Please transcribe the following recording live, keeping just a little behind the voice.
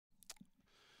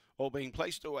All being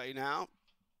placed away now.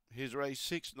 Here's race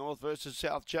 6, North versus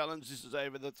South Challenge. This is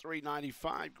over the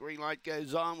 395. Green light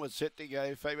goes on. We're set to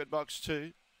go. Favourite box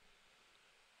 2.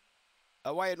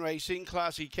 Away in racing,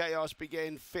 Classy Chaos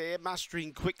began fair,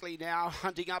 mustering quickly now,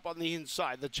 hunting up on the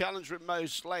inside. The challenge from Mo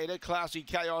Slater, Classy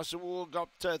Chaos all got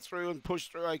through and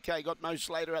pushed through okay, got Mo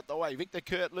Slater out the way. Victor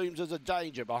Kurt looms as a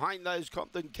danger. Behind those,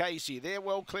 Compton Casey. They're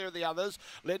well clear of the others,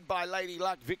 led by Lady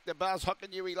Luck, Victor Buzz,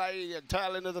 Hockanui Lady,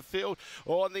 tail into the field.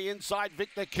 On the inside,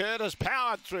 Victor Kurt has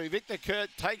powered through. Victor Kurt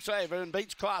takes over and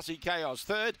beats Classy Chaos.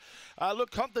 Third,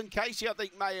 look, Compton Casey, I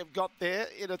think, may have got there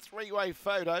in a three-way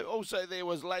photo. Also, there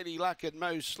was Lady Luck and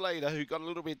Mo Slater, who got a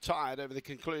little bit tired over the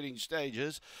concluding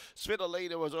stages.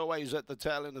 Svitolina was always at the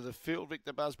tail end of the field.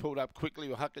 Victor Buzz pulled up quickly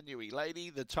with Hockanui Lady.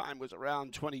 The time was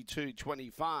around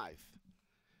 22:25.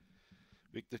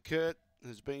 Victor Kurt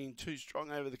has been too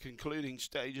strong over the concluding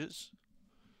stages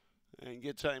and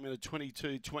gets home in a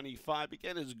 22:25.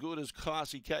 Again, as good as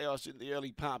Classy Chaos in the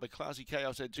early part, but Classy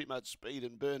Chaos had too much speed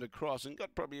and burned across and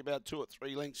got probably about 2 or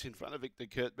 3 lengths in front of Victor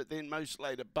Kurt, but then Mo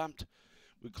Slater bumped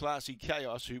with Classy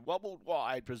Chaos, who wobbled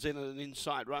wide, presented an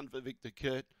inside run for Victor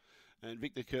Kurt, and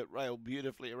Victor Kurt railed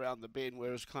beautifully around the bend,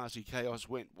 whereas Classy Chaos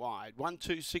went wide.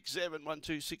 1-2-6-7,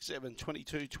 1-2-6-7,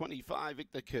 22:25.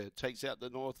 Victor Kurt takes out the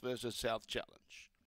North versus South Challenge.